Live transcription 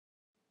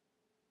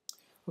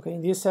Okay,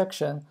 in this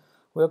section,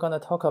 we're going to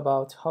talk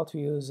about how to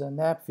use a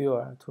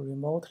NEPviewer to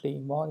remotely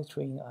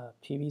monitoring a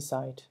PV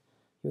site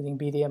using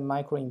BDM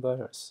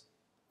microinverters.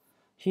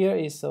 Here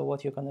is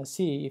what you're going to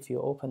see if you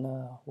open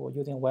or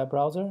using a web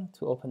browser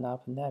to open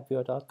up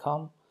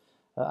NEPviewer.com.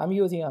 I'm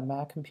using a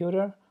Mac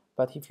computer,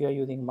 but if you are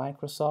using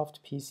Microsoft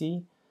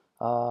PC,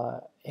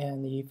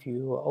 and if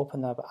you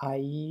open up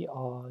IE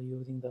or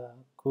using the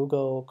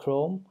Google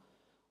Chrome,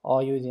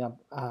 or using an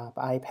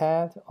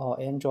iPad or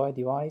Android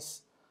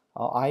device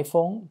or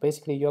iPhone,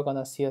 basically you're going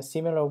to see a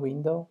similar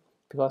window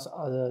because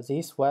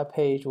this web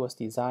page was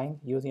designed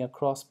using a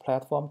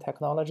cross-platform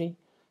technology.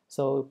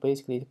 So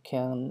basically it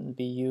can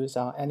be used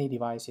on any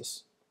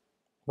devices,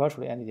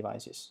 virtually any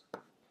devices.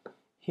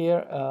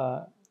 Here,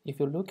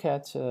 if you look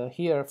at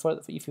here,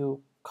 if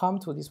you come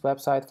to this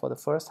website for the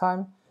first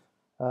time,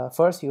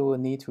 first you will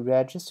need to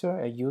register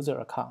a user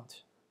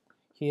account.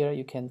 Here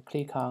you can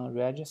click on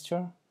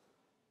register,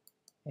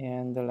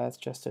 and let's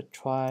just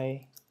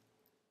try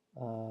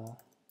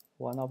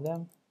one of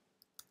them.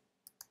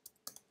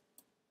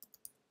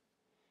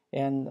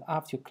 And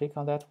after you click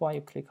on that one,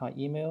 you click on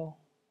email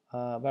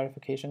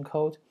verification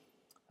code.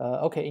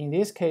 Okay, in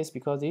this case,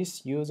 because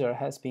this user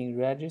has been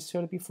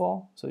registered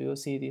before, so you'll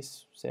see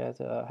this said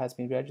has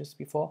been registered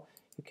before.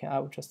 I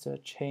will just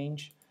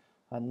change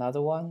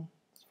another one.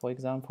 For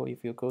example,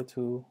 if you go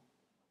to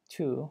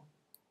 2,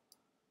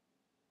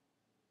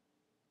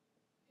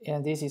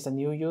 and this is a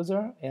new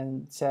user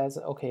and says,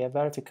 okay, a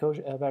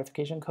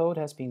verification code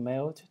has been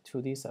mailed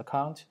to this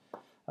account.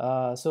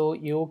 So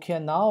you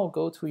can now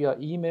go to your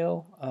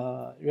email,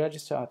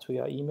 register to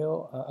your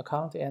email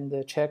account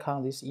and check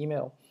on this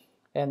email.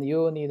 And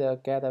you need to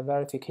get a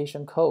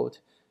verification code.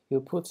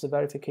 You put the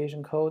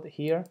verification code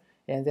here,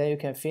 and then you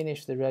can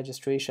finish the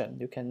registration.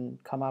 You can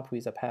come up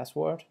with a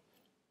password.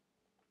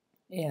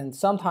 And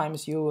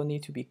sometimes you will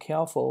need to be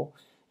careful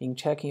in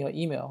checking your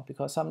email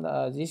because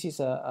this is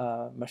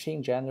a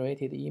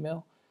machine-generated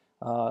email.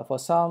 For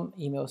some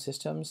email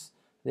systems,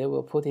 they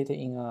will put it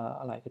in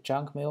like a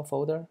junk mail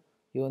folder.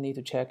 You will need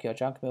to check your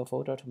junk mail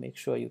folder to make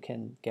sure you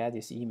can get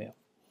this email.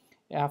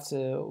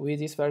 After with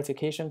this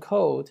verification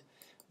code,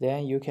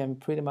 then you can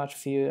pretty much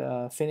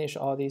finish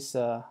all these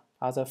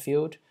other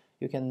fields.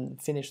 You can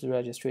finish the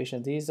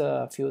registration. These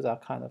fields are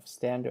kind of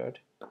standard.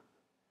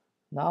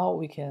 Now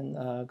we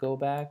can go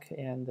back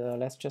and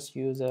let's just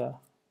use a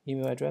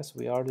email address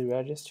we already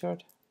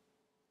registered.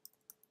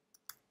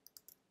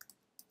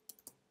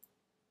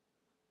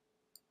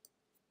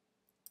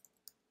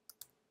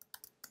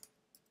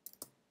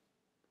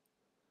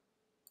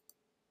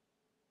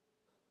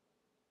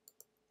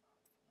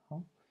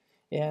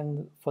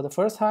 And for the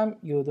first time,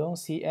 you don't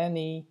see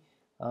any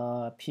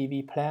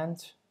PV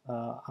plant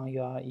on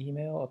your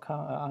email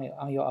account,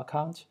 on your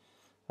account.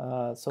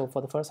 So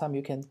for the first time,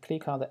 you can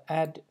click on the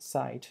add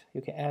site.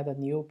 You can add a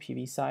new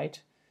PV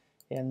site,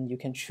 and you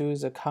can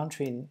choose a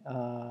country.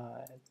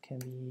 It can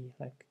be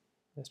like,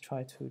 let's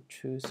try to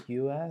choose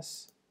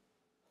US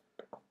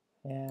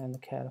and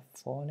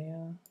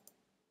California.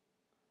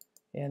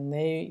 And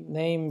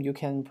name you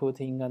can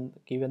put in and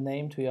give a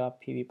name to your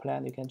PV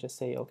plant. You can just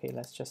say, okay,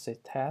 let's just say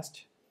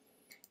test.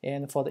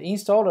 And for the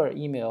installer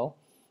email,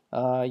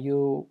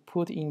 you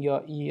put in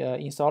your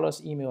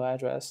installer's email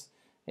address,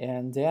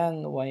 and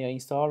then when your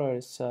installer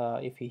is,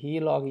 if he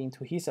log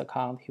into his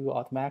account, he will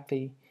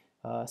automatically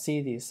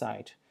see this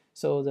site.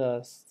 So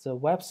the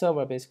web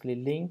server basically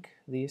link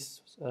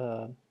this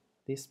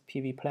this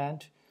PV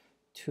plant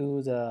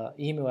to the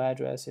email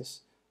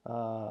addresses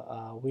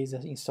with the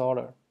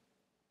installer.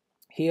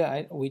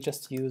 Here we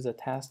just use the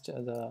test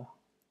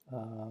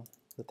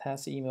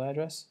test email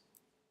address.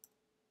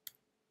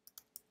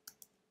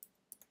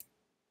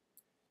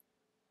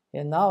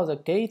 And now the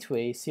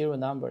gateway serial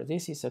number.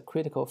 This is a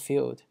critical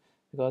field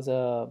because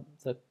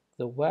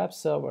the web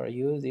server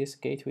uses this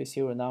gateway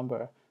serial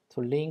number to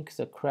link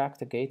the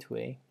correct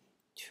gateway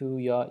to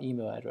your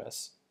email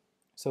address.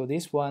 So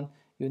this one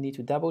you need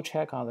to double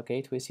check on the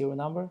gateway serial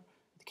number.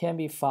 It can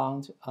be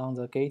found on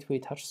the gateway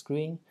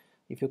touchscreen.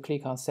 If you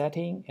click on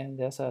setting, and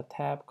there's a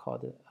tab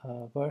called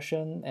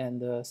version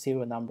and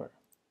serial number.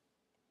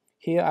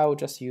 Here I will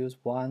just use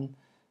one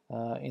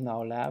in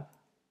our lab.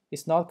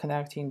 It's not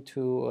connecting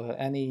to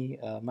any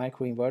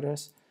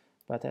microinverters,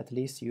 but at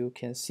least you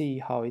can see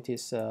how it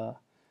is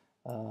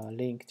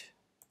linked.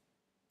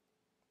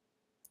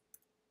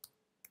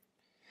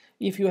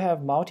 If you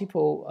have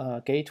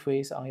multiple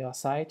gateways on your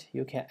site,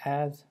 you can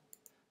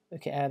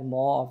add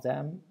more of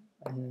them,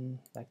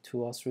 like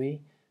 2 or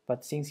 3.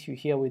 But since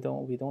here we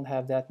don't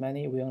have that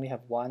many, we only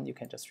have one. You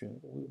can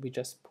we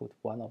just put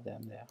one of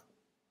them there.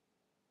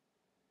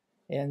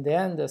 And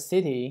then the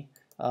city,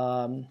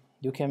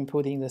 you can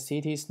put in the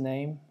city's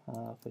name,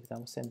 for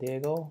example, San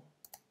Diego.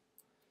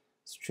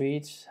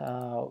 Street,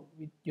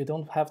 you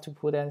don't have to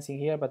put anything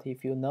here, but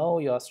if you know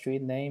your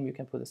street name, you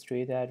can put the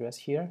street address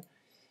here.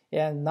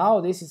 And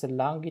now this is a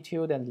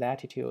longitude and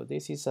latitude.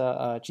 This is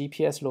a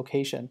GPS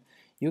location.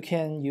 You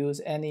can use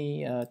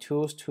any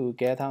tools to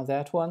get on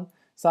that one.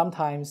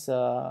 Sometimes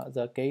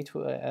the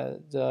gateway,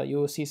 you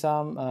will see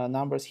some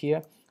numbers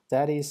here.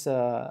 that is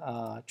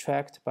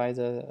tracked by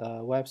the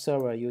web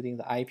server using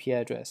the IP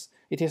address.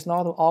 It is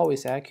not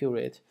always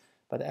accurate,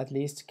 but at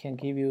least can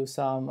give you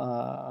some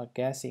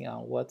guessing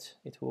on what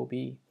it will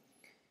be.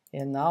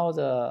 And now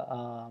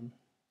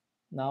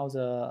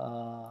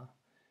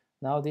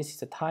now this is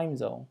the time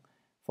zone.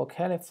 For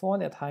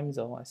California time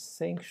zone, I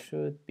think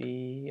should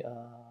be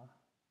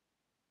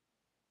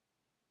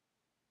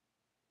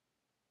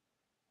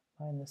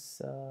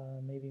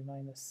maybe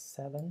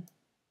 -7.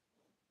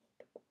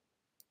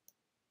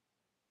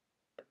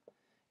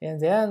 And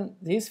then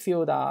these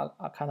fields are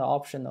kind of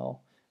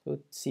optional.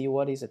 You see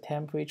what is the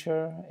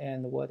temperature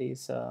and what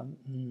is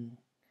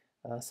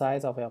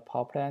size of your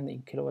power plant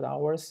in kilowatt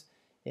hours.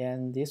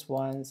 And this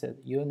one's a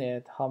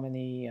unit, how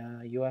many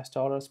US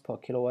dollars per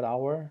kilowatt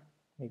hour,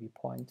 maybe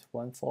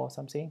 0.14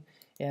 something.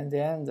 And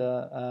then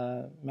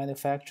the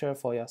manufacturer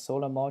for your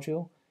solar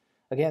module.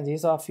 Again,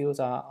 these are fields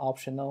are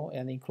optional,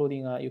 and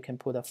including you can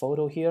put a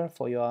photo here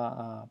for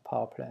your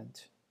power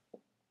plant.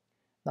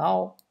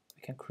 Now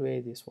we can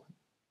create this one.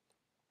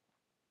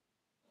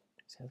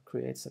 So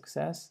create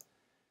success,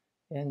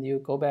 and you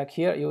go back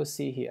here, you will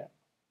see here.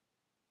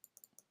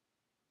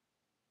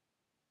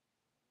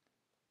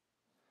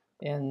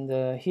 And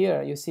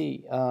here you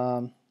see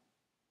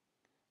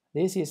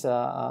this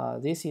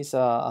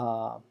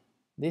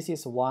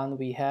is one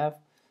we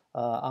have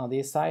on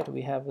this side.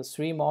 We have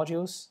 3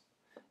 modules,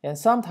 and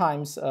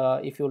sometimes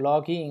if you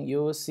log in,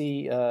 you will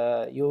see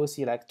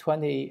like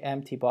 20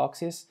 empty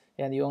boxes,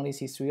 and you only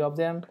see 3 of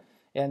them.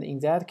 And in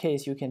that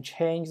case, you can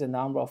change the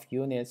number of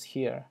units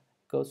here.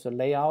 Go to the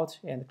layout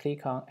and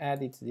click on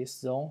edit this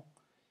zone.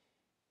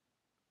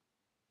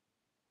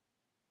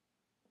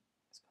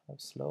 It's kind of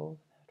slow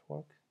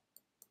network.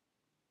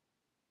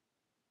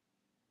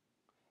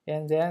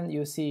 And then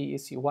you see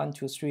it's 1,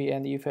 2, 3,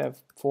 and if you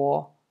have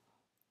 4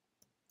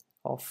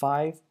 or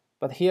 5,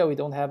 but here we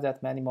don't have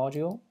that many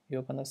modules.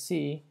 You're gonna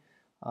see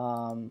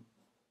you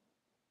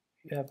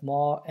have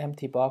more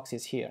empty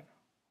boxes here,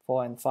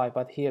 4 and 5,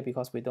 but here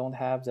because we don't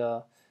have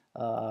the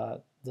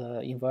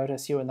inverter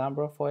serial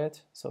number for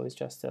it, so it's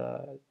just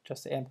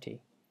empty.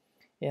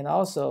 And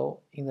also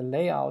in the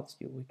layout,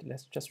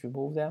 let's just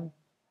remove them.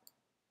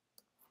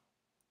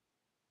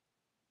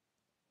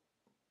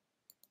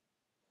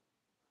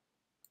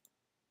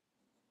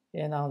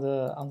 And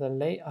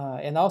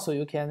and also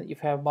you can, if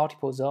you have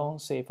multiple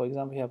zones, say for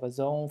example you have a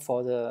zone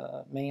for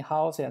the main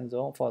house and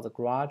zone for the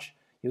garage,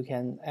 you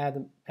can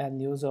add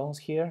new zones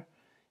here.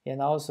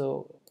 And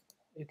also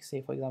you can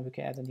say, for example, you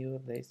can add a new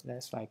place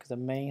that's like the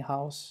main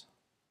house,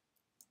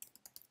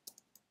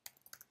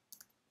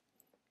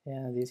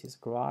 and this is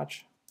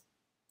garage.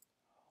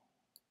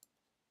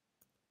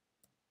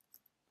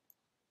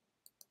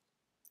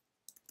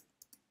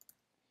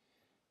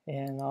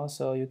 And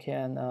also you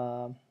can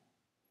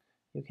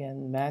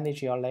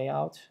manage your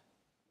layout.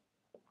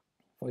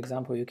 For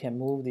example, you can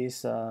move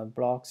these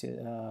blocks,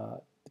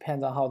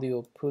 depends on how do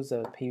you put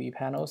the PV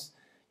panels,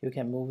 you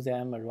can move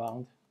them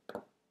around.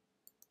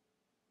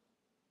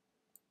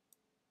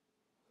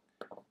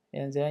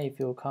 And then if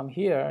you come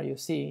here, you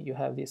see you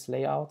have this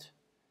layout,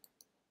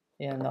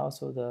 and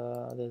also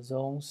the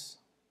zones.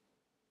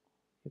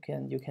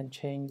 You can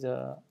change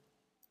the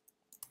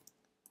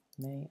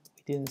name.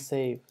 We didn't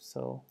save,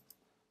 so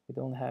we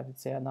don't have it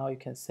there. Now you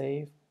can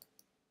save.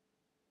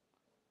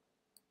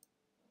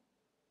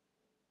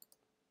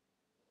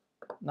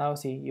 Now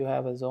see you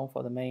have a zone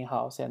for the main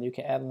house, and you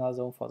can add another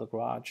zone for the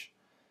garage.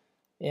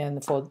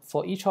 And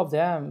for each of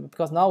them,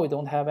 because now we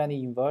don't have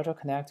any inverter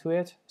connect to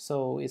it,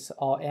 so it's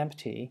all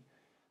empty.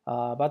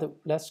 But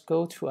let's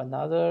go to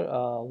another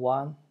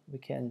one. We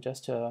can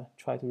just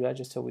try to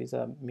register with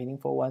a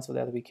meaningful one so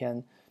that we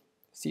can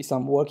see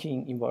some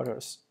working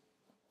inverters.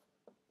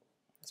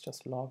 Let's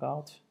just log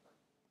out,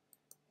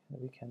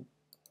 and we can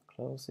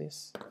close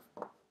this.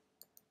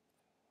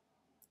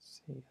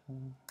 Let's see.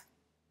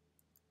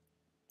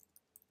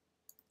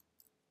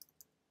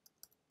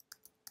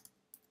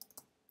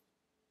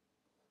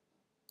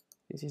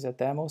 This is a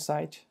demo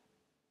site.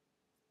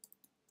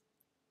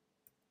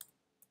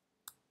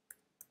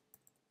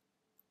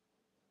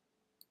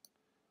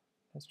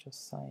 Let's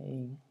just sign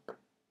in.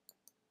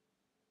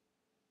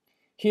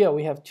 Here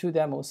we have 2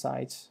 demo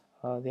sites.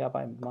 They are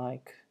by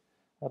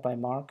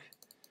Mark.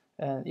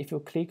 And if you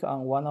click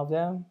on one of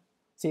them,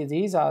 see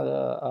these are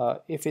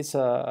the, if it's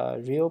a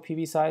real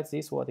PV site,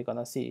 this is what you're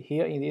gonna see.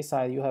 Here in this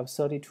site, you have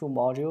 32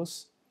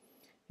 modules.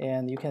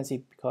 And you can see,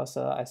 because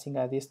I think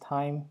at this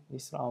time,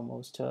 this is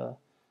almost,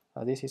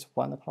 this is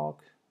 1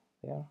 o'clock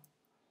there.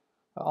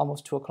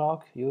 Almost 2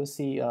 o'clock, you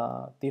see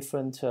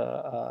different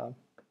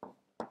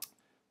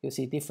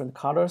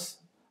colors.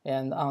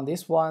 And on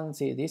this one,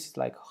 see, this is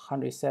like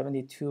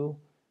 172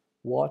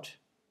 watt.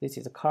 This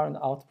is the current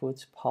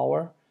output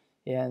power.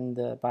 And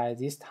by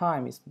this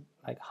time, it's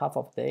like half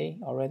of the day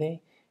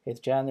already.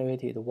 It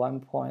generated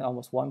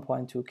almost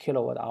 1.2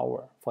 kilowatt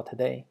hour for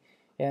today.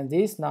 And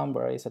this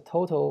number is a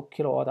total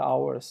kilowatt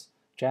hours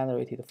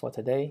generated for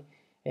today.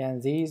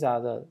 And these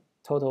are the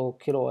total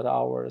kilowatt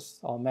hours,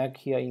 or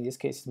here in this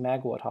case,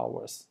 megawatt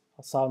hours,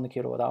 1,000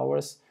 kilowatt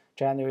hours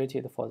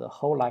generated for the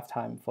whole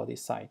lifetime for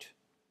this site.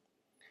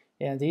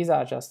 And these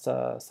are just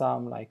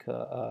some like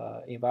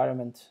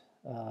environment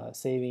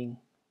saving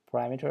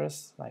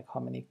parameters, like how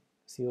many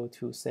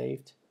CO2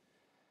 saved.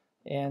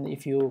 And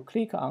if you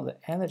click on the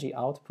energy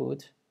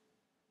output,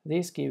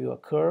 this gives you a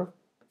curve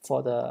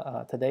for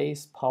the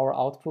today's power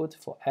output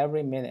for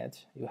every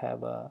minute. You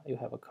have a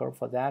curve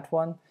for that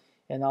one,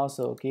 and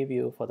also give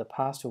you for the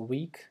past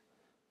week.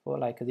 For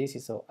like this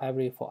is for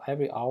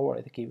every hour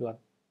it give you a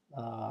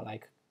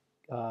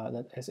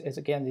it's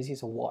again this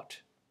is a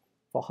watt.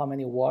 For how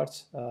many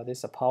watts this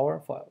is a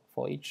power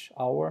for each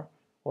hour.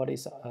 What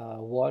is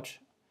watt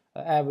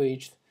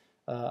average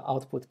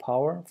output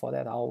power for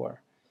that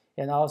hour,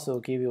 and also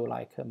give you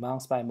like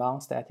month by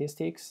month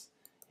statistics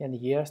and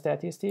year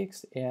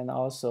statistics, and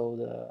also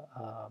the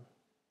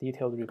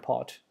detailed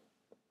report.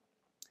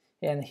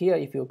 And here,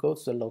 if you go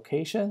to the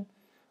location,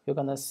 you're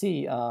gonna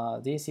see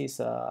this is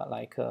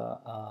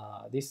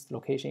this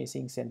location is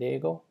in San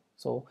Diego.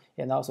 So,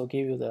 and also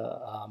give you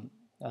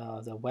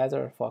the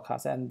weather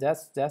forecast, and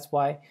that's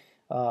why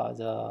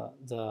the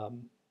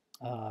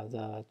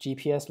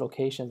GPS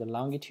location, the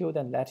longitude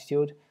and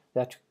latitude,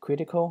 that's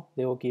critical.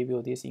 They will give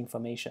you this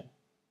information.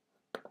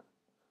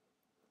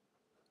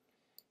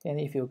 And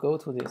if you go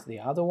to the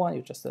other one,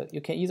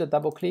 you can either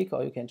double click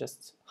or you can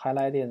just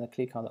highlight it and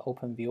click on the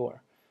open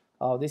viewer.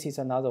 This is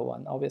another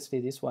one. Obviously,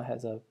 this one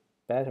has a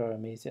better,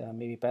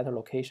 maybe better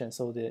location,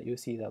 so that you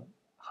see the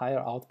higher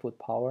output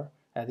power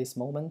at this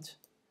moment.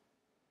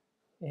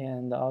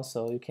 And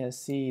also you can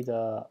see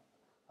the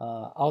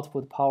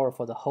output power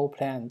for the whole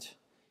plant,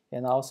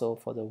 and also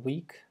for the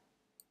week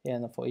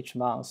and for each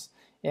month.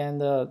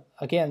 And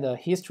again, the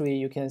history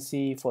you can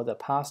see for the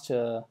past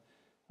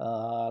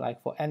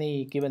like for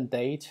any given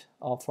date,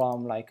 or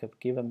from like a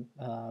given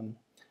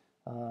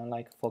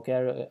like for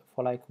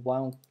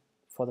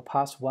the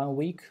past 1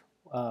 week,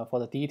 for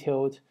the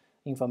detailed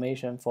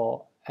information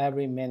for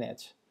every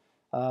minute.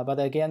 But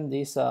again,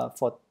 this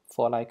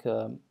for like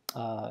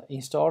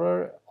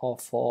installer or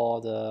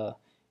for the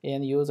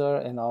end user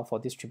and or for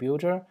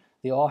distributor,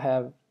 they all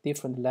have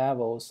different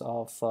levels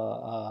of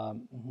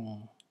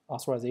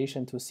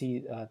authorization to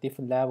see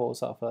different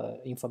levels of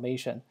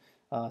information.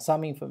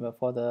 Some information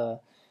for the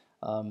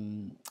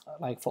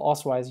like for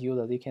authorized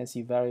users, they can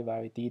see very,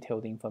 very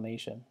detailed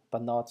information,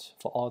 but not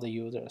for all the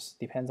users.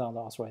 Depends on the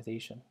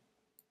authorization.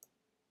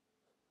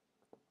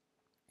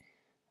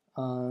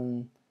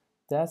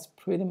 That's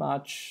pretty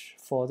much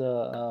for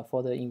the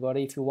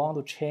inverter. If you want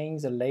to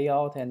change the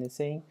layout and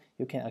anything,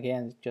 you can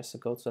again just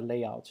go to the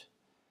layout.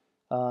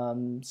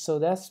 So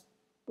that's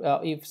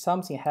if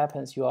something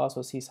happens, you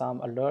also see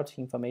some alert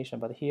information.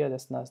 But here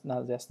there's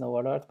no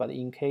alert. But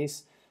in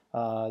case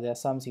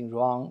there's something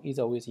wrong,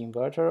 either with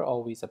inverter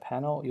or with the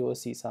panel, you will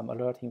see some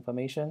alert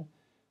information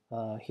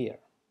here.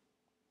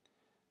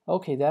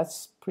 Okay,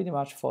 that's pretty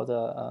much for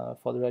the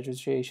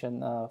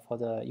registration for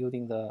the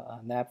using the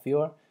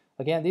NEPviewer.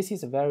 Again, this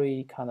is a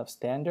very kind of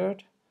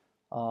standard,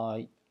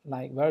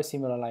 like very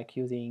similar like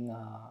using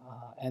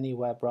any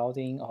web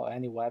browsing or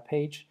any web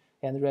page,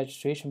 and the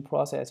registration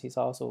process is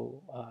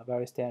also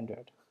very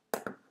standard.